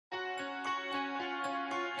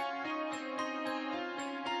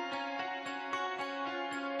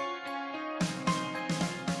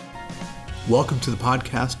Welcome to the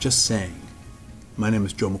podcast, Just Saying. My name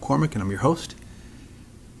is Joe McCormick and I'm your host.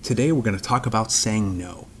 Today we're going to talk about saying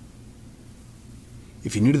no.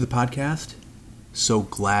 If you're new to the podcast, so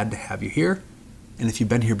glad to have you here. And if you've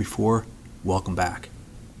been here before, welcome back.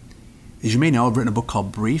 As you may know, I've written a book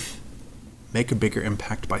called Brief, Make a Bigger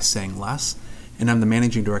Impact by Saying Less. And I'm the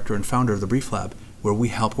managing director and founder of the Brief Lab, where we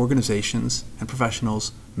help organizations and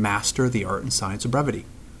professionals master the art and science of brevity,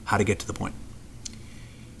 how to get to the point.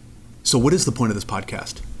 So what is the point of this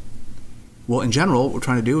podcast? Well, in general, what we're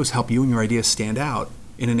trying to do is help you and your ideas stand out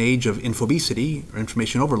in an age of infobesity or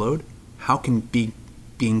information overload. How can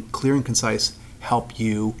being clear and concise help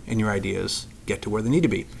you and your ideas get to where they need to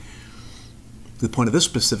be? The point of this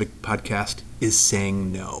specific podcast is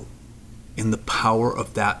saying no. In the power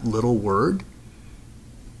of that little word,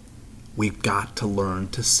 we've got to learn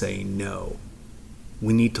to say no.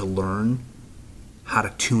 We need to learn how to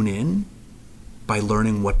tune in by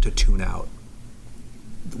learning what to tune out.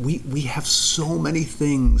 We have so many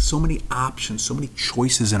things, so many options, so many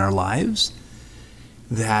choices in our lives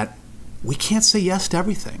that we can't say yes to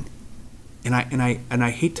everything. And I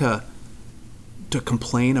hate to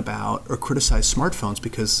complain about or criticize smartphones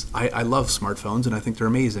because I love smartphones and I think they're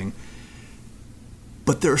amazing.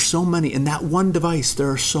 But there are so many, in that one device, there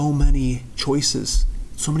are so many choices,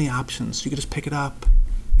 so many options. You can just pick it up.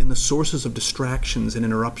 And the sources of distractions and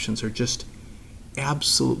interruptions are just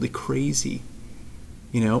absolutely crazy.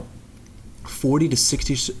 40 to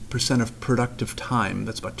 60% of productive time,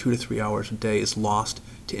 that's about 2 to 3 hours a day, is lost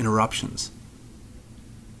to interruptions.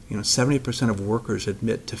 70% of workers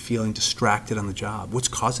admit to feeling distracted on the job. What's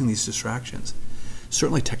causing these distractions?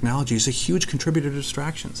 Certainly technology is a huge contributor to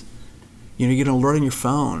distractions. You get an alert on your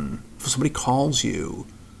phone. If somebody calls you,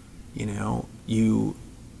 you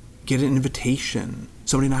get an invitation.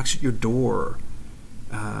 Somebody knocks at your door.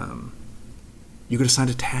 You get assigned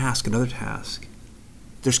a task, another task.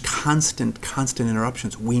 There's constant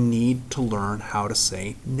interruptions. We need to learn how to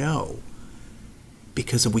say no.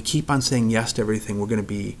 Because if we keep on saying yes to everything, we're going to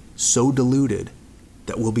be so deluded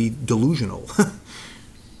that we'll be delusional.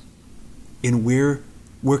 And where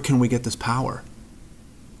can we get this power?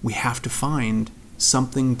 We have to find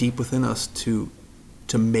something deep within us to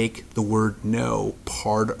make the word no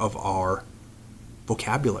part of our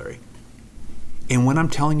vocabulary. And when I'm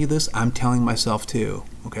telling you this, I'm telling myself too.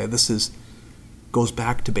 Okay, goes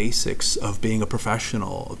back to basics of being a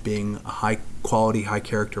professional, of being a high quality, high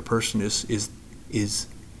character person is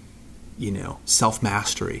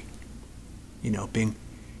self-mastery.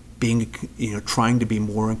 Being trying to be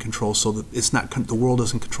more in control so that it's not the world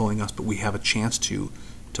isn't controlling us, but we have a chance to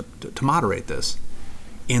moderate this.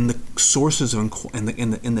 And the sources of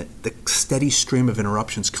the steady stream of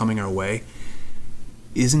interruptions coming our way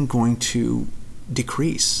isn't going to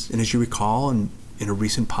decrease. And as you recall, in a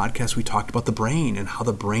recent podcast, we talked about the brain and how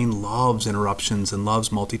the brain loves interruptions and loves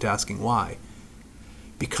multitasking. Why?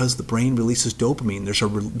 Because the brain releases dopamine.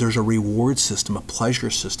 There's a reward system, a pleasure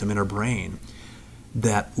system in our brain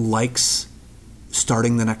that likes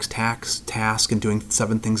starting the next task and doing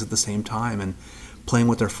 7 things at the same time and playing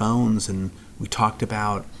with their phones. And we talked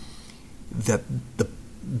about that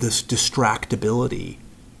this distractibility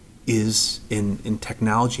is in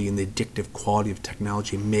technology, and the addictive quality of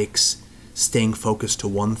technology makes staying focused to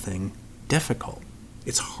one thing difficult.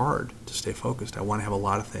 It's hard to stay focused. I want to have a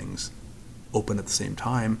lot of things open at the same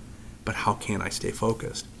time, but how can I stay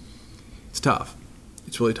focused? It's tough.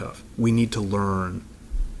 It's really tough. We need to learn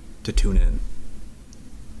to tune in.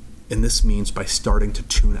 And this means by starting to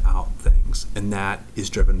tune out things, and that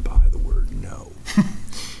is driven by the word no.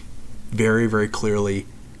 Very, very clearly,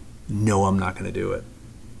 no, I'm not going to do it.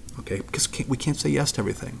 Okay, because we can't say yes to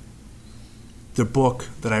everything. The book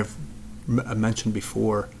that I've mentioned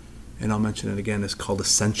before, and I'll mention it again, is called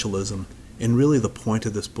Essentialism. And really the point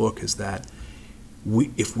of this book is that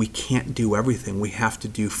if we can't do everything, we have to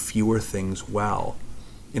do fewer things well.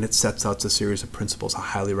 And it sets out a series of principles. I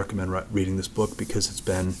highly recommend reading this book because it's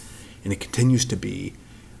been, and it continues to be,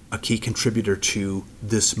 a key contributor to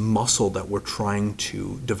this muscle that we're trying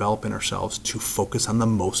to develop in ourselves to focus on the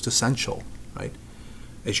most essential, right?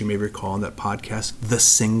 As you may recall in that podcast, the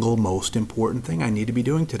single most important thing I need to be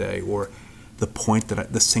doing today, or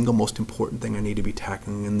the single most important thing I need to be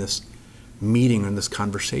tackling in this meeting or in this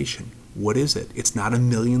conversation. What is it? It's not a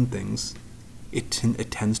million things. It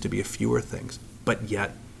tends to be a fewer things. But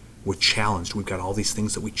yet, we're challenged. We've got all these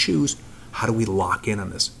things that we choose. How do we lock in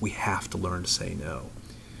on this? We have to learn to say no.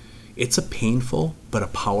 It's a painful but a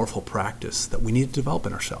powerful practice that we need to develop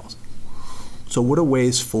in ourselves. So what are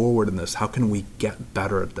ways forward in this? How can we get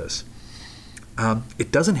better at this? It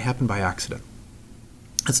doesn't happen by accident.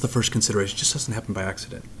 That's the first consideration. It just doesn't happen by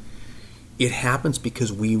accident. It happens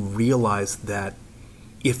because we realize that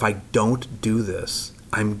if I don't do this,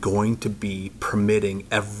 I'm going to be permitting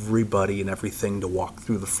everybody and everything to walk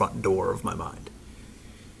through the front door of my mind.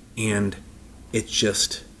 And it's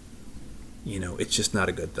just, it's just not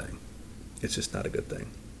a good thing. It's just not a good thing.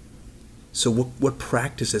 So what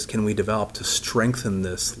practices can we develop to strengthen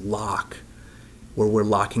this lock where we're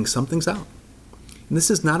locking some things out? And this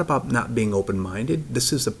is not about not being open-minded.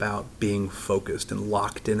 This is about being focused and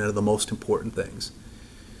locked in on the most important things.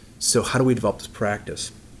 So how do we develop this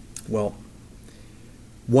practice? Well,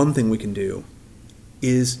 one thing we can do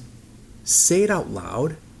is say it out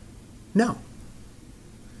loud, no.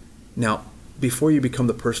 Now, before you become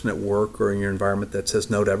the person at work or in your environment that says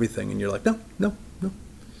no to everything and you're like, no.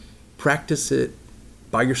 Practice it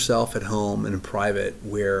by yourself at home and in private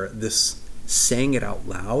where this saying it out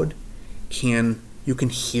loud you can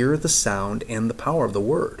hear the sound and the power of the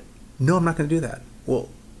word. No, I'm not going to do that. Well,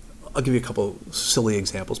 I'll give you a couple silly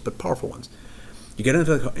examples, but powerful ones. You get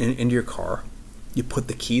into your car, you put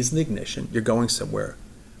the keys in the ignition, you're going somewhere.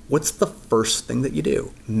 What's the first thing that you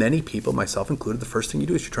do? Many people, myself included, the first thing you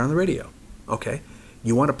do is you turn on the radio. Okay?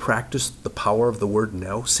 You want to practice the power of the word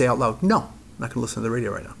no? Say out loud, no, I'm not going to listen to the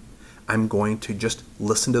radio right now. I'm going to just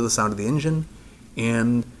listen to the sound of the engine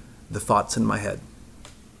and the thoughts in my head.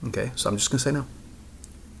 Okay? So I'm just going to say no.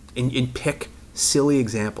 And pick silly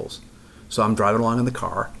examples. So I'm driving along in the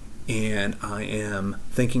car and I am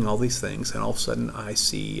thinking all these things, and all of a sudden I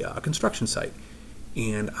see a construction site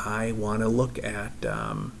and I want to look at,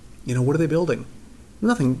 what are they building?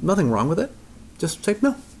 Nothing wrong with it. Just say, no,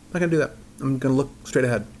 I'm not going to do that. I'm going to look straight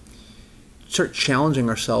ahead. Start challenging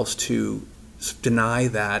ourselves to deny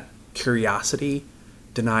that curiosity,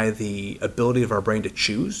 deny the ability of our brain to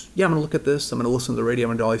choose. Yeah, I'm going to look at this. I'm going to listen to the radio. I'm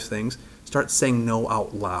going to do all these things. Start saying no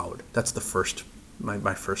out loud. That's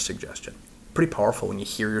my first suggestion. Pretty powerful when you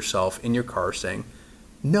hear yourself in your car saying,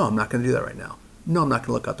 no, I'm not going to do that right now. No, I'm not going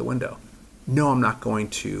to look out the window. No, I'm not going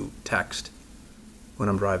to text when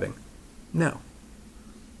I'm driving. No.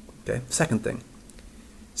 Okay. Second thing,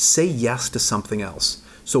 say yes to something else.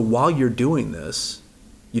 So while you're doing this,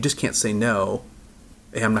 you just can't say no.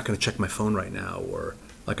 Hey, I'm not going to check my phone right now. Or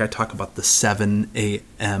like I talk about the 7 to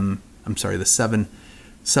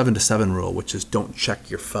 7 rule, which is don't check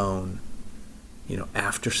your phone,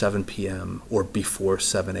 after 7 p.m. or before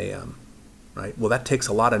 7 a.m., right? Well, that takes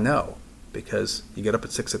a lot of no, because you get up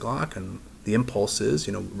at 6 o'clock and the impulse is,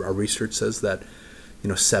 our research says that,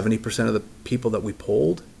 70% of the people that we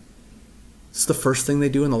polled, it's the first thing they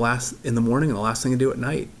do in the morning and the last thing they do at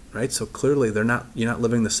night, right? So clearly you're not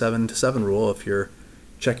living the 7 to 7 rule if you're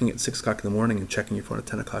checking at 6 o'clock in the morning and checking your phone at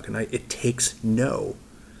 10 o'clock at night. It takes no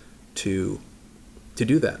to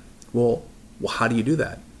do that. Well, how do you do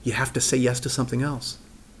that? You have to say yes to something else.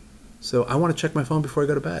 So I want to check my phone before I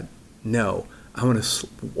go to bed. No,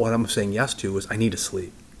 what I'm saying yes to is I need to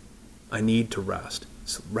sleep. I need to rest.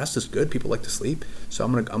 So rest is good. People like to sleep. So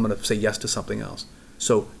I'm gonna say yes to something else.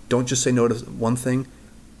 So don't just say no to one thing,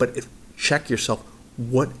 but check yourself.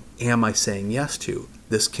 What am I saying yes to?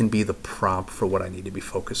 This can be the prompt for what I need to be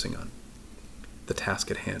focusing on. The task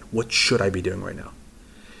at hand. What should I be doing right now?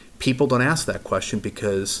 People don't ask that question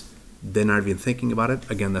because they're not even thinking about it.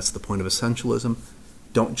 Again, that's the point of essentialism.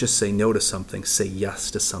 Don't just say no to something. Say yes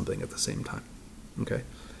to something at the same time. Okay?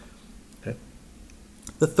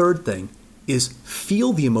 The third thing is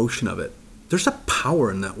feel the emotion of it. There's a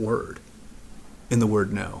power in that word, in the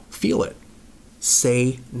word no. Feel it.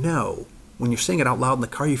 Say no. When you're saying it out loud in the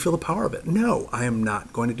car, you feel the power of it. No, I am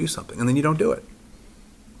not going to do something. And then you don't do it.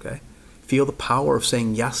 Okay? Feel the power of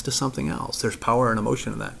saying yes to something else. There's power and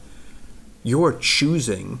emotion in that. You're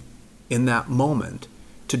choosing in that moment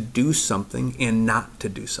to do something and not to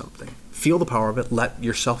do something. Feel the power of it. Let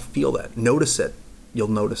yourself feel that. Notice it. You'll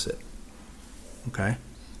notice it. Okay?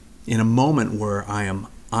 In a moment where I am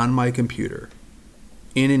on my computer,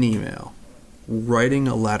 in an email, writing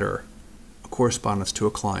a letter, a correspondence to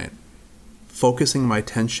a client, focusing my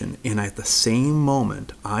attention, and at the same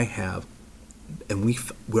moment I have, and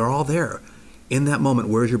we're all there. In that moment,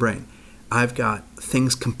 where's your brain? I've got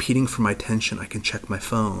things competing for my attention. I can check my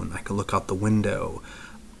phone. I can look out the window.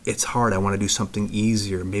 It's hard. I want to do something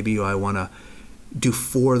easier. Maybe I want to do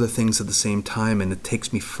 4 of the things at the same time, and it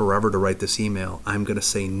takes me forever to write this email. I'm going to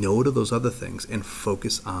say no to those other things and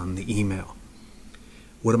focus on the email.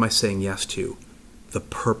 What am I saying yes to? The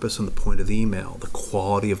purpose and the point of the email, the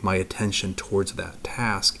quality of my attention towards that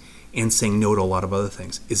task, and saying no to a lot of other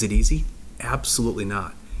things. Is it easy? Absolutely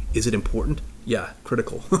not. Is it important? Yeah,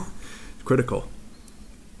 critical. Critical.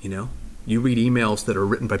 You read emails that are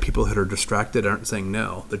written by people that are distracted, aren't saying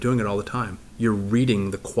no. They're doing it all the time. You're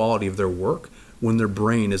reading the quality of their work when their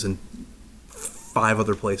brain is 5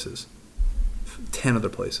 other places, 10 other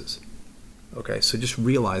places. Okay, so just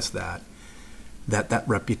realize that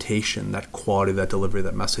reputation, that quality, that delivery,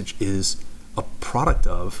 that message is a product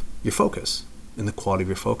of your focus and the quality of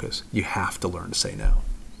your focus. You have to learn to say no.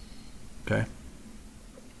 Okay?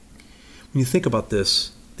 When you think about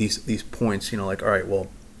these points, like, all right, well,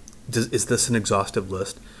 is this an exhaustive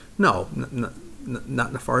list? No, not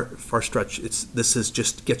in a far stretch. This is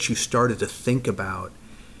just gets you started to think about,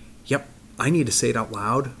 yep, I need to say it out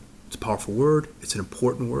loud. It's a powerful word. It's an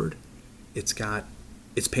important word. It's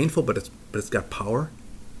painful, but it's got power.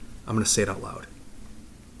 I'm going to say it out loud.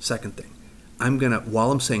 Second thing,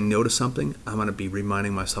 while I'm saying no to something, I'm going to be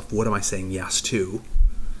reminding myself, what am I saying yes to?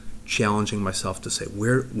 Challenging myself to say,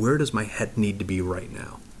 where does my head need to be right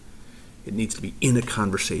now? It needs to be in a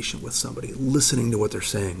conversation with somebody, listening to what they're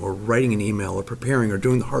saying, or writing an email, or preparing, or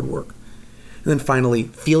doing the hard work. And then finally,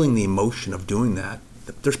 feeling the emotion of doing that.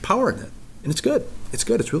 There's power in it, and it's good. It's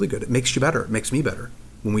good. It's really good. It makes you better. It makes me better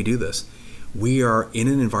when we do this. We are in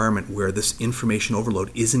an environment where this information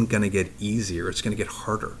overload isn't going to get easier. It's going to get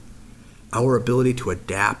harder. Our ability to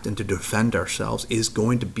adapt and to defend ourselves is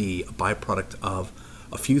going to be a byproduct of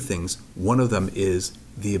a few things. One of them is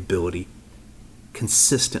the ability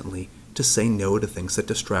consistently to say no to things that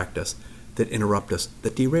distract us, that interrupt us,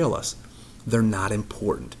 that derail us. They're not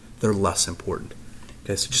important. They're less important.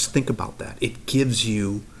 Okay, so just think about that. It gives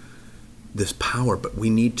you this power, but we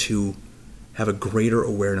need to have a greater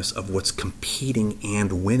awareness of what's competing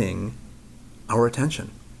and winning our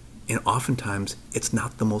attention. And oftentimes, it's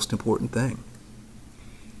not the most important thing.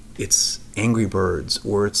 It's Angry Birds,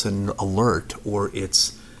 or it's an alert, or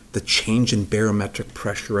it's the change in barometric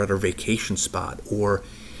pressure at our vacation spot, or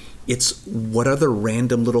it's what other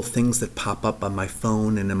random little things that pop up on my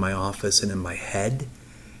phone and in my office and in my head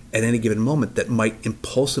at any given moment that might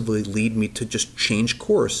impulsively lead me to just change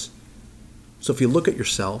course. So if you look at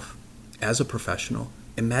yourself as a professional,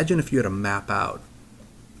 imagine if you had to map out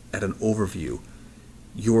at an overview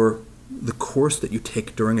the course that you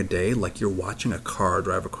take during a day, like you're watching a car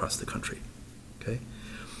drive across the country. Okay?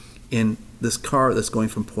 In this car that's going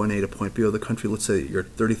from point A to point B of the country, let's say you're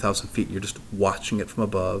 30,000 feet, you're just watching it from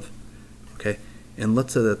above. Okay? And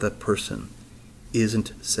let's say that person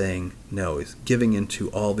isn't saying no, is giving into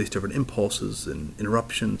all these different impulses and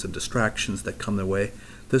interruptions and distractions that come their way.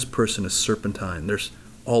 This person is serpentine. They're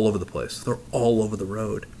all over the place. They're all over the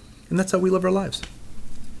road. And that's how we live our lives.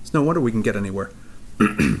 It's no wonder we can get anywhere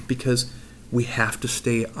because we have to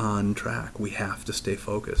stay on track. We have to stay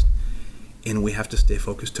focused. And we have to stay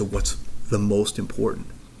focused to what's the most important.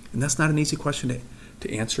 And that's not an easy question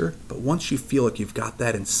to answer, but once you feel like you've got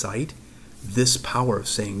that in sight, this power of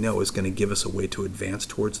saying no is going to give us a way to advance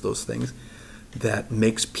towards those things that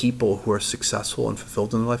makes people who are successful and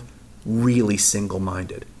fulfilled in their life really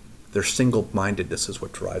single-minded. Their single-mindedness is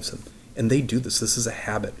what drives them. And they do this. This is a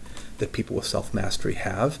habit that people with self-mastery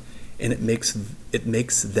have, and it makes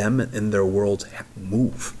them and their worlds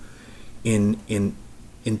move in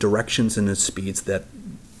directions and in speeds that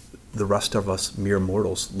the rest of us mere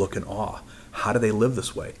mortals look in awe. How do they live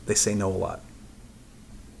this way? They say no a lot.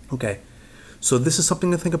 Okay, so this is something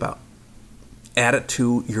to think about. Add it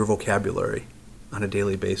to your vocabulary on a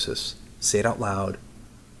daily basis. Say it out loud.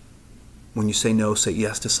 When you say no, say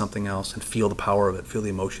yes to something else and feel the power of it, feel the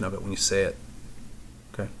emotion of it when you say it.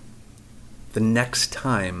 Okay? The next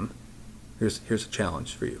time, here's a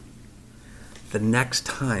challenge for you. The next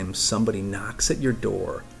time somebody knocks at your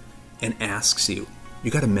door and asks you, you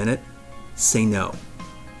got a minute? Say no.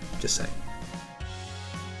 Just say.